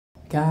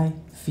Guy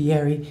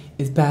Fieri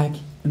is back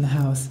in the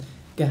house.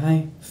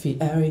 Guy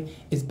Fieri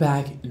is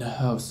back in the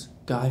house.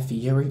 Guy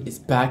Fieri is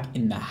back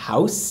in the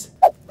house.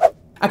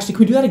 Actually, can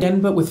we do that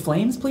again, but with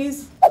flames,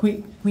 please?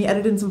 Can we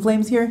edit in some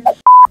flames here?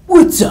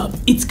 What's up?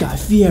 It's Guy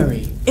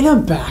Fieri, and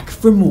I'm back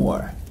for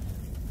more.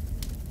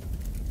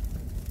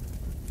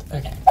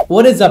 Okay.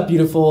 What is up,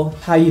 beautiful?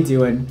 How you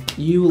doing?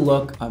 You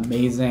look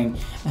amazing,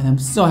 and I'm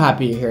so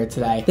happy you're here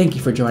today. Thank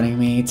you for joining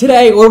me.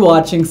 Today, we're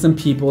watching some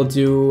people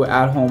do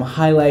at-home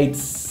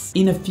highlights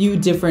in a few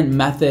different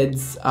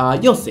methods.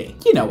 You'll see.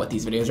 You know what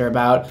these videos are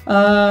about.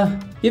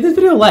 Give this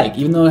video a like,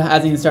 even though it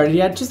hasn't even started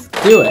yet. Just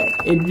do it.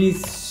 It'd be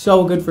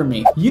so good for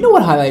me. You know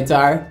what highlights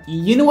are.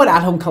 You know what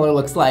at-home color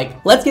looks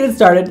like. Let's get it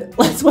started.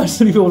 Let's watch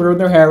some people ruin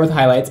their hair with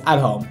highlights at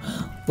home.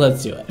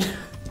 Let's do it.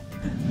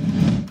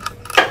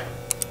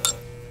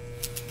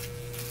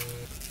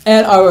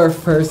 And our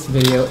first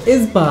video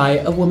is by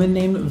a woman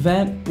named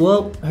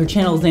her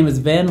channel's name is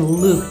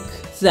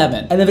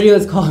VanLuke7. And the video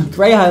is called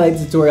Gray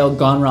Highlights Tutorial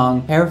Gone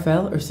Wrong, Hair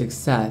Fail or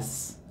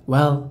Success.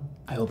 Well,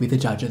 I will be the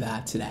judge of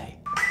that today.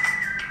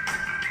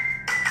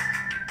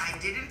 I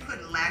didn't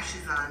put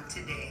lashes on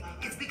today.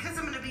 It's because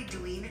I'm gonna be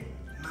doing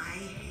my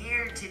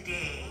hair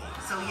today.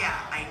 So yeah,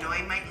 I know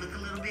I might look a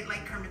little bit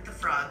like Kermit the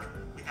Frog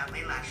without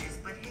my lashes,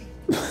 but hey,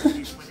 it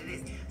is what it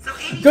is. So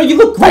anyway, girl, you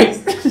look great!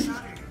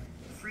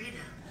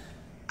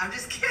 I'm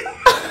just kidding.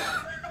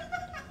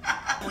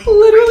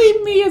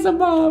 Literally me as a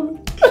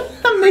mom.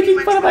 I'm making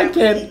fun of my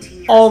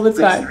kid all the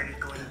time. I started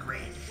going gray.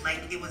 Like,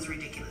 it was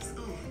ridiculous.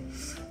 Ooh.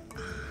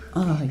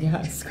 Oh,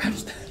 yeah,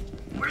 scratch that.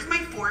 Where's my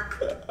fork?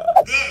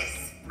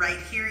 This right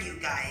here, you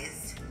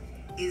guys,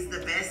 is the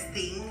best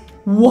thing.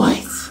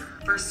 What?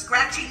 For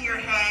scratching your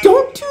head.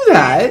 Don't do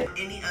that.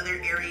 Any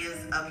other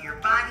areas of your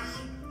body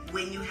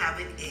when you have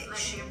an itch.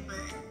 Like your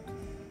butt.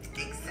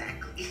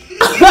 Exactly.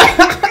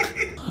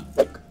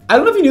 I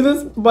don't know if you knew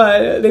this,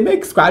 but they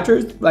make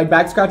scratchers, like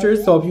back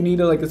scratchers, so if you need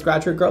a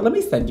scratcher, girl, let me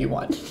send you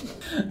one.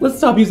 Let's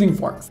stop using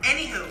forks.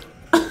 Anywho,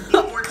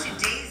 for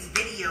today's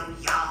video,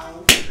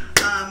 y'all,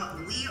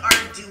 we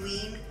are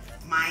doing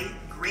my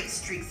gray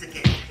streaks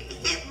again.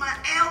 Hit my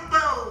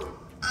elbow.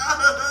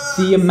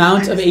 The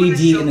amount of AD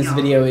in this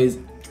video is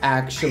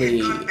actually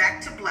gone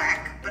back to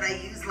black, but I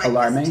use like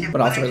alarming, but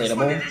also relatable. I just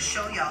wanted to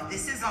show y'all,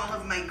 this is all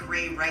of my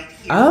gray right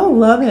here. Oh,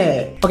 love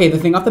it. Okay, the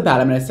thing off the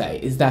bat I'm gonna say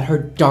is that her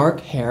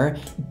dark hair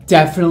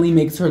definitely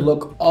makes her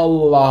look a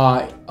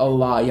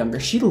lot younger.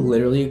 She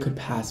literally could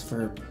pass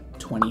for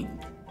 28.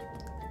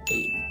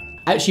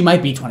 She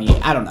might be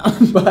 28, I don't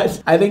know.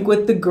 But I think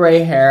with the gray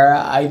hair,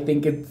 I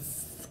think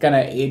it's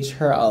gonna age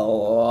her a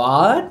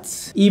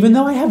lot. Even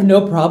though I have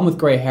no problem with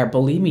gray hair,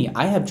 believe me,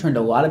 I have turned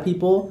a lot of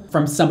people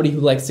from somebody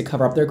who likes to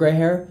cover up their gray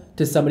hair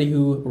to somebody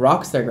who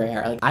rocks their gray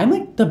hair. Like, I'm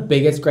like the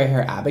biggest gray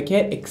hair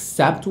advocate,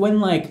 except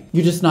when like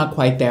you're just not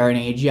quite there in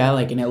age yet,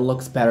 like, and it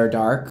looks better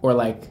dark or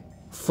like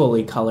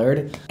fully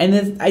colored. And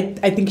this,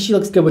 I think she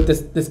looks good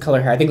with this color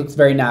hair. I think it looks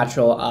very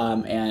natural,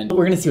 and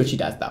we're gonna see what she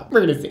does though.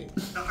 We're gonna see.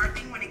 The hard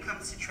thing when it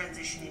comes to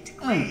transitioning to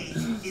gray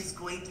is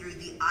going through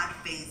the odd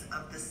phase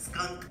of the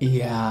skunk.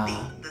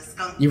 Yeah. The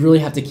skunk. You really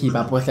have to keep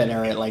up with it,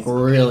 or it like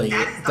really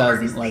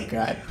doesn't look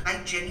good. I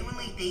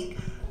genuinely think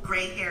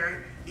gray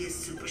hair is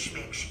super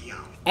schmexy, y'all.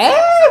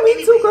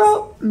 Me too,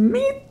 girl.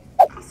 Me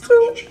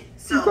too,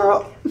 so,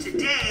 girl.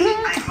 Today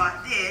I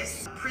bought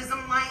this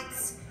Prism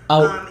Lights.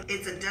 Oh.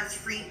 It's a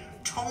dust-free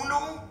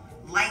tonal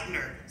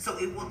lightener, so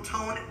it will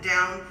tone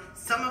down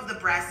some of the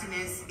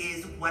brassiness,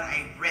 is what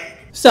I read.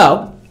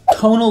 So,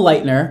 tonal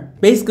lightener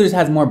basically just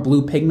has more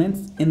blue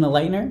pigments in the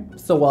lightener.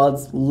 So while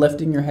it's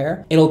lifting your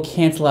hair, it'll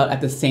cancel out at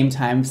the same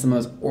time some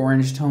of those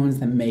orange tones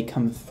that may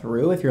come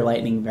through if you're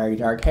lightening very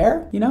dark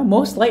hair. You know,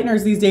 most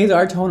lighteners these days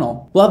are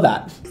tonal. Love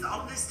that.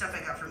 All of this stuff I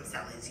got from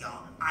Sally's,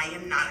 y'all. I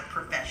am not a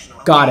professional.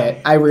 Okay? Got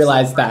it. I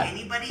realized that.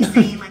 Anybody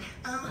saying like,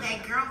 oh,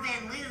 that girl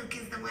VanLuke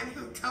is the one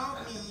who told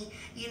me,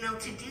 you know,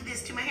 to do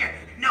this to my hair.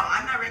 No,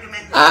 I'm not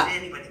recommending this to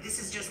anybody. This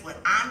is just what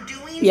I'm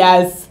doing.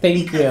 Yes,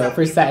 thank you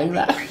for saying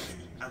that.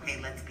 Okay,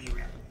 let's be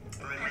real.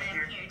 I'm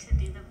here to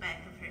do the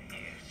back of her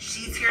hair.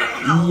 She's here to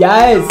help.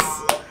 Yes.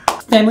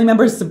 Family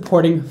members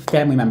supporting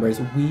family members.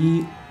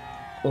 We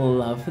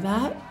love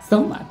that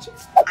so much.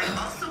 I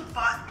also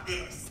bought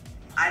this.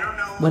 I don't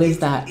know. What is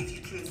that? If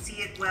you can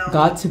see it well.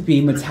 Got to be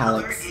The metallics.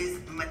 color is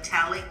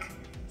metallic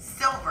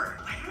silver.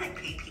 Why don't I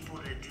pay people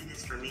to do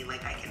this for me?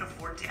 Like, I can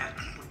afford to have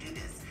people do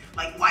this.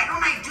 Like, why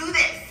don't I do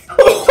this?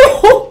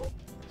 Okay.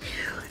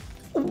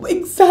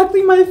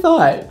 Exactly my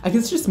thought. I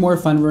guess it's just more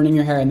fun ruining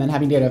your hair and then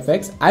having to get it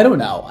fixed. I don't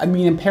know. I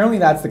mean, apparently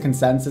that's the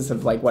consensus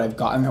of like what I've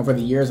gotten over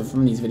the years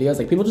from these videos.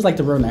 Like, people just like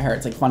to ruin their hair.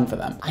 It's like fun for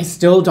them. I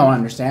still don't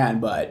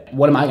understand, but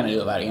what am I gonna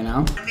do about it, you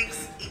know? I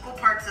mix equal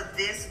parts of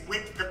this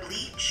with the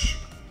bleach.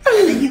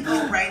 And then you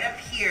go right up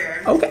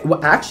here. Okay,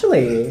 well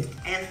actually.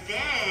 And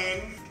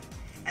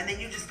then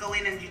you just go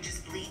in and you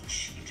just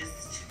bleach. You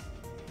just,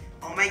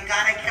 oh my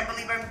God, I can't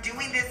believe I'm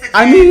doing this again.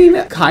 I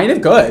mean, kind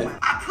of good.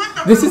 I put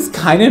the This is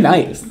kind of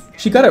nice.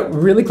 She got it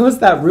really close to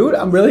that root.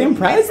 I'm really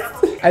impressed.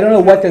 And I don't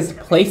know what this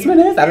placement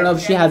is. I don't know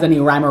if she has any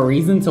rhyme or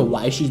reason to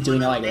why she's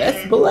doing it like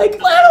this, but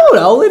like, I don't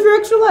know, live your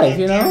extra life,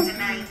 you know?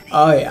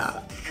 Oh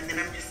yeah. And then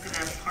I'm just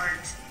gonna part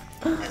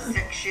a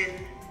section,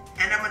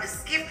 and I'm gonna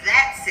skip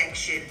that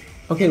section.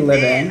 Okay,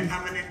 living.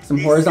 Some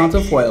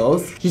horizontal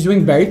foils. She's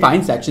doing very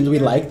fine sections. We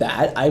like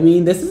that. I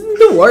mean, this isn't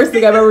the worst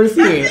thing I've ever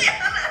seen.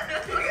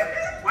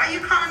 Why are you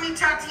calling me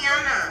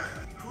Tatiana?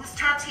 Who's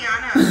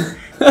Tatiana?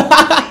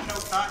 I no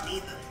thought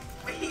neither.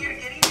 Wait, you're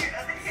getting your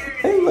other hair.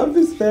 I love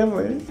this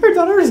family. Her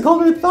daughter is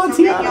called her So that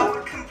Tatiana. y'all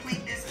would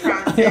complete this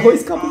process. I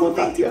always call people all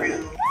the way Tatiana.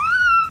 through.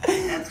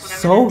 That's what I'm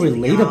So gonna do,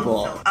 y'all.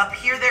 relatable. So up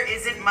here there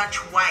isn't much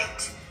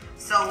white.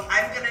 So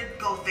I'm gonna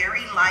go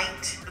very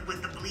light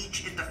with the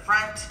bleach in the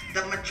front.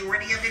 The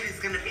majority of it is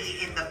gonna be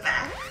in the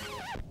back.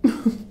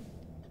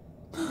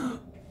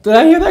 Did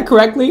I hear that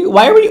correctly?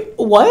 Why are we,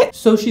 what?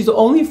 So she's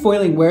only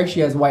foiling where she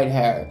has white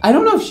hair. I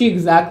don't know if she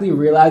exactly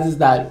realizes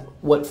that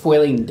what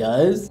foiling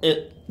does.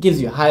 It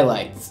gives you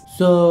highlights.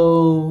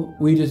 So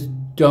we just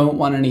don't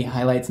want any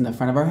highlights in the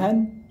front of our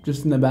head?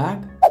 Just in the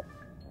back?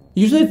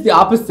 Usually it's the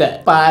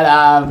opposite, but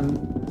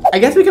I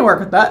guess we can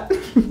work with that.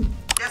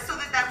 Just so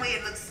that way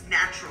it looks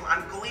natural.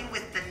 I'm going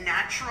with the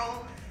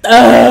natural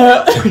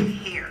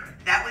hair.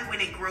 That way when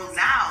it grows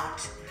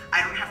out,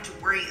 I don't have to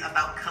worry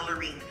about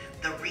coloring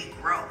the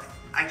regrowth.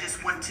 I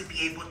just want to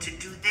be able to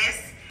do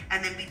this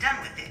and then be done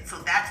with it. So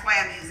that's why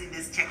I'm using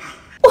this technique.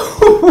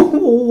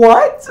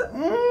 What?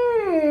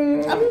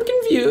 I'm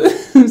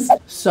confused.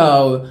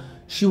 So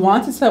she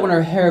wants it so that when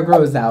her hair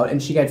grows out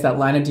and she gets that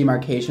line of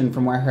demarcation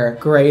from where her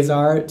grays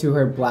are to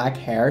her black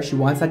hair, she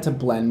wants that to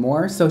blend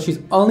more. So she's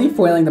only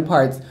foiling the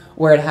parts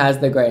where it has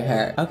the gray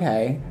hair.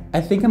 Okay,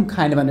 I think I'm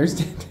kind of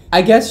understanding.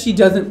 I guess she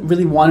doesn't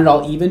really want it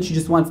all even. She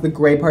just wants the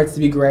gray parts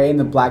to be gray and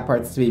the black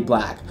parts to be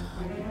black.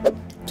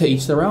 To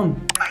each their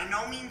own. By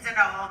no means at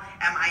all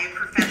am I a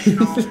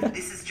professional.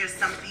 This is just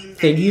something that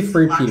Thank you is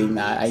for logical repeating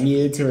that. I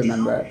needed to do.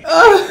 remember.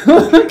 Oh,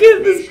 look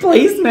at this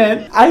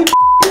placement. I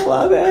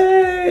love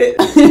it.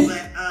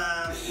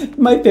 But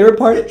My favorite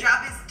part. the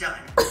job is done.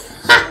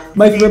 So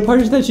My favorite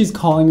part is that she's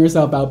calling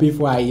herself out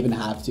before I even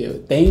have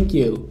to. Thank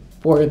you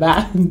for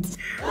that.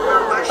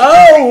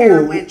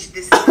 hair, which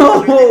this is the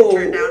color that it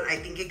turned out. I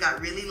think it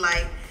got really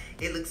light.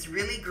 It looks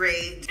really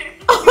great.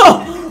 We're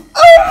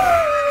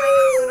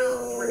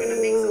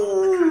gonna mix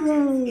all the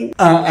contents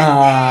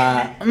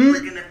in. We're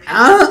gonna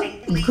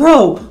paint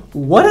Girl,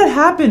 what had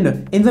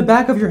happened in the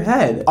back of your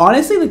head?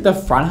 Honestly, like the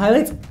front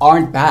highlights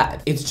aren't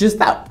bad. It's just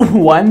that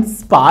one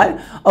spot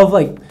of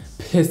like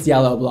piss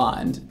yellow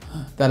blonde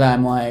that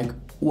I'm like,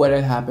 what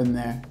had happened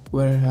there?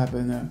 What had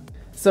happened there?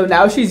 So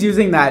now she's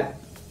using that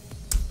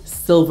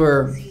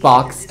silver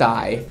box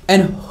dye,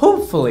 and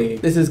hopefully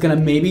this is gonna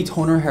maybe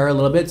tone her hair a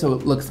little bit so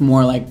it looks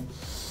more like,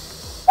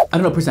 I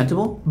don't know,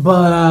 presentable,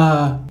 but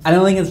I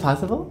don't think it's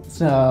possible,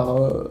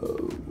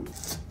 so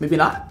maybe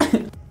not.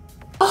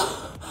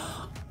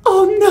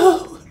 Oh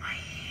no! My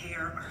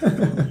hair are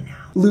falling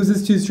out.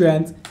 Loses 2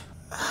 strands.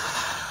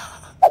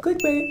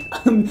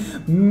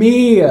 Clickbait.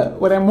 Me,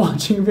 when I'm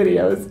watching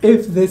videos.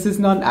 If this is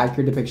not an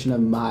accurate depiction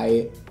of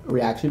my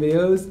reaction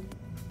videos,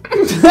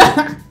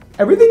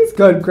 everything's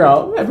good,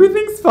 girl.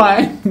 Everything's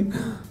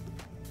fine.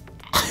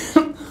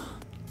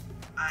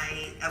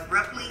 I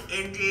abruptly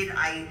ended.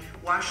 I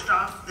washed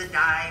off the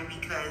dye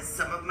because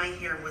some of my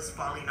hair was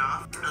falling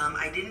off.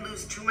 I didn't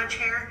lose too much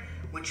hair,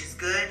 which is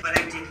good, but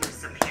I did lose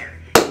some hair.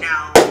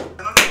 Now,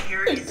 some of my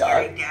hair is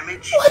very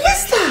damaged. What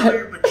is that?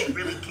 Color, but you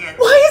really can't.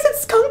 Why is it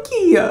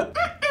skunky?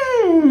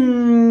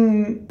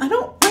 I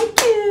don't like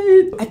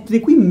it. I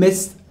think we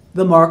missed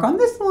the mark on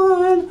this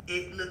one.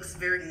 It looks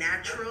very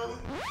natural.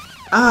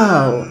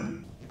 Oh.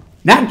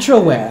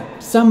 Natural wear.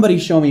 Somebody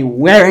show me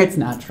where it's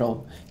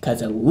natural,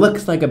 because it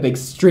looks like a big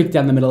streak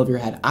down the middle of your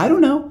head. I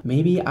don't know.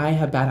 Maybe I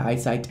have bad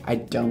eyesight. I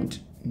don't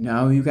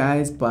know, you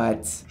guys,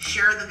 but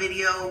Share the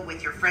video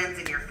with your friends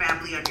and your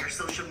family on your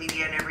social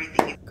media and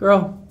everything.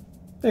 girl,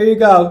 there you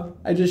go.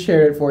 I just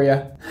shared it for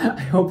you.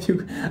 I hope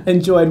you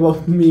enjoyed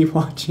me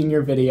watching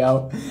your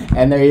video.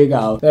 And there you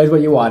go. There's what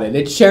you wanted.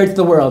 It's shared to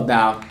the world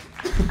now.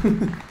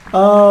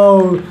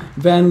 Oh,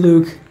 Van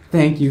Luke,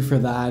 thank you for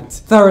that.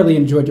 Thoroughly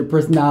enjoyed your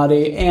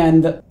personality,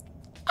 and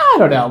I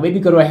don't know, maybe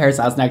go to a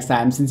hairstylist next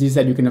time since you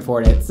said you can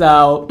afford it.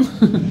 So,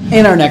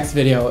 in our next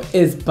video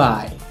is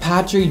by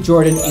Patrick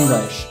Jordan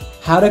English.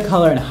 How to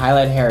color and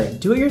highlight hair.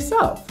 Do it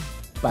yourself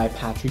by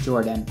Patrick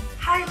Jordan.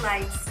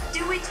 Highlights.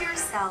 Do it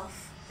yourself.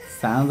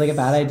 Sounds like a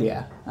bad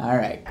idea. All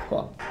right,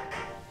 cool.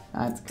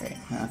 That's great.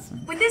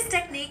 Awesome. With this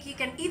technique, you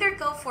can either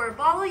go for a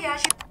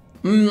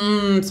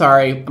balayage.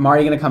 Sorry. I'm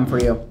already gonna come for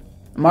you.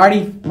 I'm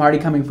already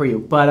coming for you.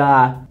 But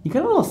you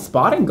got a little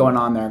spotting going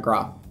on there,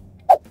 girl.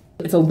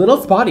 It's a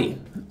little spotty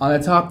on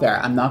the top there.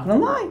 I'm not gonna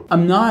lie.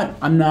 I'm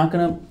not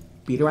gonna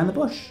beat around the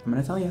bush. I'm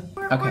gonna tell you.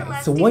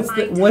 Okay, so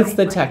what's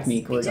the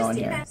technique we're going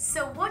here?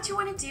 So what you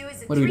want to do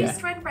is a What do we do?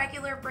 3-strand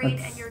regular braid,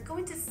 and you're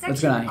going to go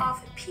section on here?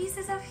 off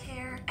pieces of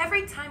hair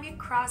every time you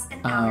cross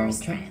an outer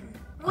strand.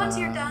 Once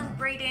you're done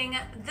braiding,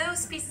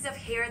 those pieces of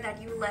hair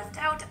that you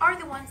left out are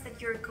the ones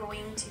that you're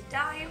going to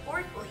dye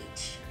or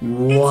bleach.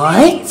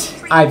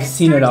 What? I've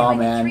seen it all,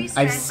 man.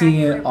 I've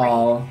seen it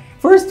all.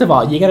 First of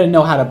all, you gotta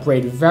know how to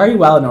braid very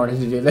well in order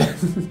to do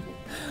this.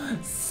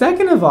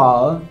 Second of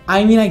all,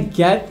 I mean, I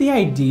get the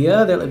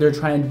idea that they're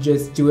trying to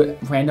just do it,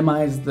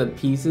 randomize the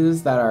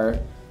pieces that are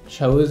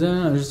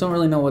chosen. I just don't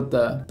really know what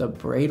the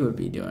braid would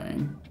be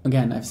doing.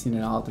 Again, I've seen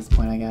it all at this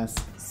point, I guess.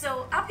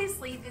 So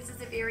obviously this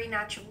is a very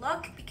natural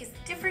look because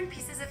different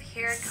pieces of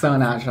hair So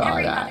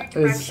natural, yeah.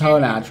 It's so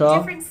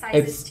natural.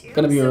 It's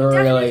gonna be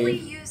really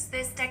use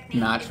this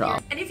technique natural.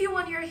 And if you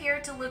want your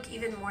hair to look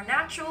even more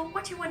natural,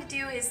 what you want to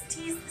do is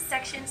tease the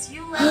sections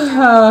you left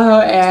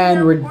out.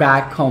 And we're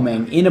back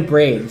combing in a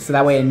braid, so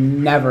that way it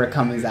never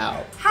comes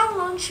out. How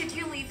long should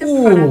you leave the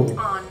product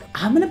on?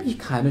 I'm gonna be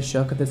kind of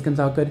shook if this comes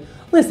out good.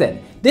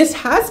 Listen, this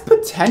has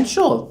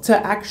potential to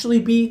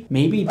actually be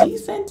maybe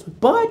decent,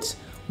 but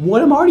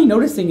what I'm already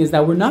noticing is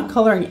that we're not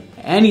coloring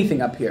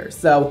anything up here.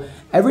 So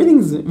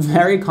everything's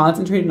very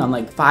concentrated on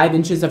like 5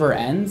 inches of her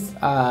ends,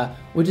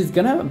 which is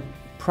gonna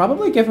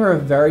probably give her a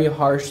very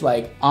harsh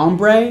like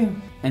ombre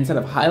instead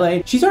of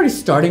highlight. She's already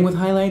starting with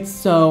highlights,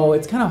 so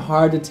it's kind of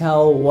hard to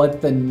tell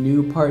what the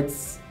new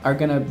parts are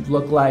gonna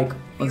look like.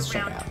 Let's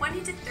check it out.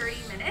 20 to 30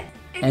 minutes.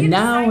 And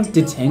now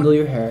detangle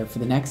your hair for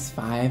the next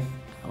 5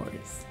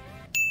 hours.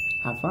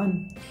 Have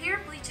fun. Hair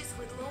bleaches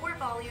with lower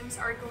volumes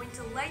are going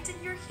to lighten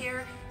your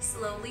hair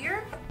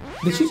slowlier.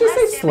 Did she just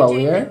say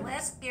slowlier?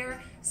 Less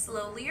hair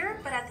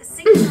slowlier, but at the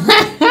same time,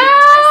 less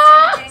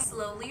damaging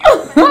slowlier,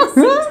 but at the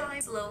same time,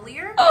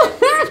 slowlier.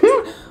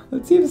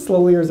 Let's see if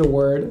slowlier is a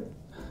word.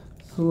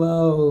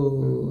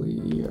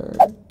 Slowlier.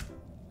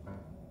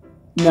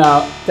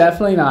 No,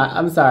 definitely not.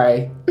 I'm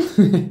sorry.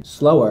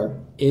 Slower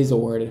is a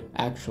word,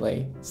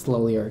 actually.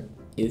 Slowlier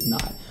is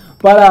not.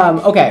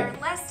 But, okay.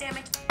 Less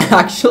damage.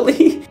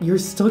 Actually, you're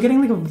still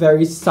getting like a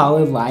very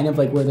solid line of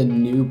like where the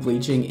new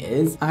bleaching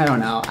is. I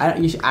don't know.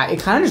 It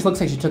kind of just looks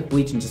like she took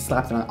bleach and just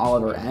slapped it on all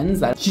of her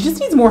ends. She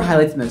just needs more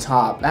highlights in the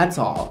top, that's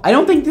all. I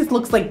don't think this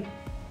looks like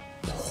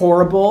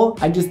horrible.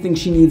 I just think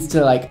she needs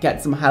to like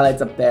get some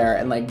highlights up there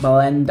and like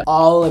blend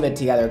all of it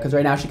together, because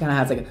right now she kind of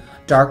has like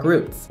dark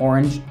roots,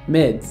 orange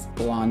mids,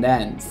 blonde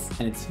ends,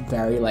 and it's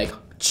very like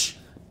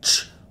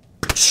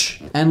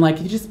and like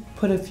if you just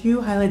put a few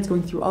highlights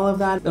going through all of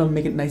that, it'll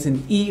make it nice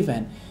and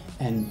even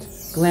and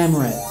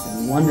glamorous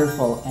and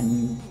wonderful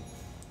and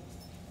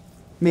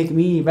make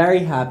me very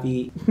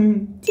happy.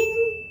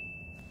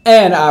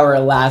 And our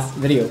last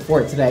video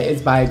for today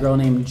is by a girl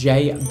named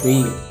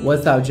JB.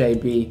 What's up,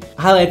 JB?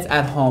 Highlights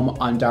at home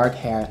on dark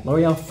hair.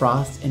 L'Oreal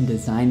Frost and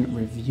Design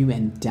review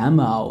and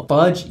demo.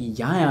 Fudge,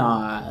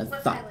 yeah.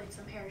 Let's highlight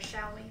some hair,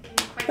 shall we?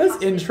 This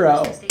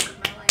intro.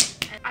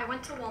 I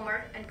went to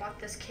Walmart and bought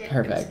this kit.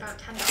 Perfect. It was about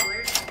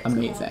 $10. It's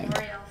amazing. called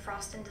L'Oreal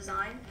Frost and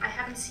Design. I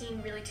haven't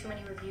seen really too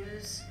many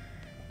reviews.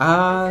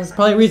 There's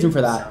probably a reason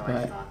for that. So but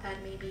I thought that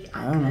maybe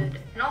I don't know. could.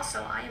 And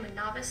also, I am a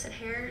novice at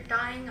hair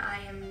dyeing. I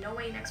am no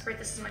way an expert.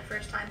 This is my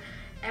first time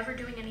ever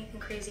doing anything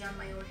crazy on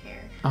my own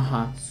hair.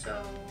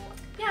 So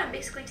yeah, I'm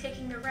basically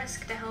taking the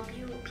risk to help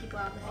you people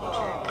out in the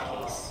future in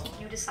case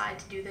you decide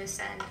to do this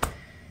and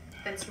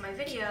then see my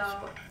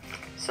video.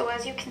 So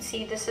as you can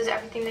see, this is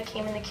everything that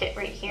came in the kit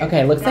right here.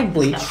 Okay, looks like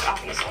bleach.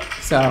 Obviously.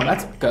 So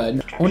that's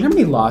good. I wonder how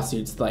many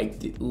lawsuits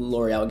like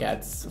L'Oreal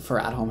gets for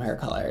at-home hair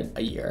color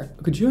a year.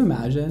 Could you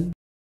imagine?